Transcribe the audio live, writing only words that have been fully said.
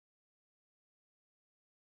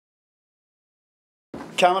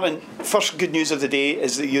Cameron, first good news of the day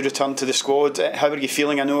is that you returned to the squad. How are you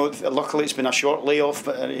feeling? I know luckily it's been a short layoff,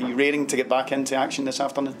 but are you raring to get back into action this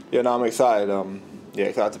afternoon? Yeah, no, I'm excited.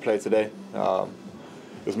 Excited to play today.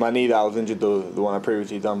 It was my knee that I was injured, the one I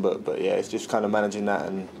previously done, but yeah, it's just kind of managing that,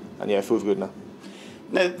 and yeah, it feels good now.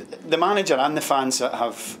 Now, the manager and the fans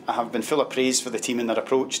have been full of praise for the team and their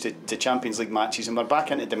approach to Champions League matches, and we're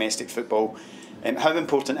back into domestic football. How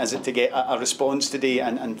important is it to get a response today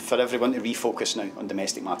and for everyone to refocus now on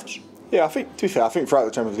domestic matters? Yeah, to be fair, I think throughout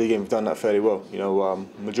the Champions League game we've done that fairly well. You know,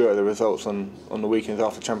 majority of the results on the weekends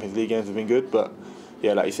after Champions League games have been good, but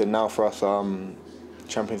yeah, like you said, now for us,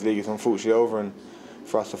 Champions League is unfortunately over, and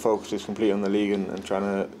for us to focus is completely on the league and trying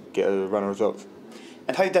to get a run of results.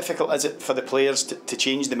 And how difficult is it for the players to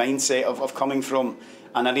change the mindset of coming from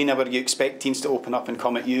an arena where you expect teams to open up and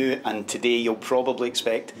come at you, and today you'll probably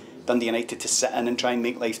expect Dundee United to sit in and try and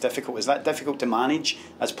make life difficult? Is that difficult to manage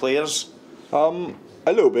as players? A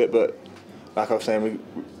little bit, but like I was saying,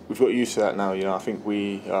 we've got used to that now. You know, I think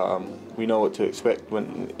we know what to expect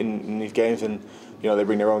when in these games, and you know they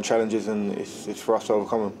bring their own challenges, and it's for us to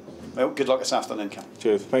overcome them. Well, good luck this afternoon, Cam.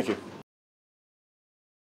 Cheers, thank you.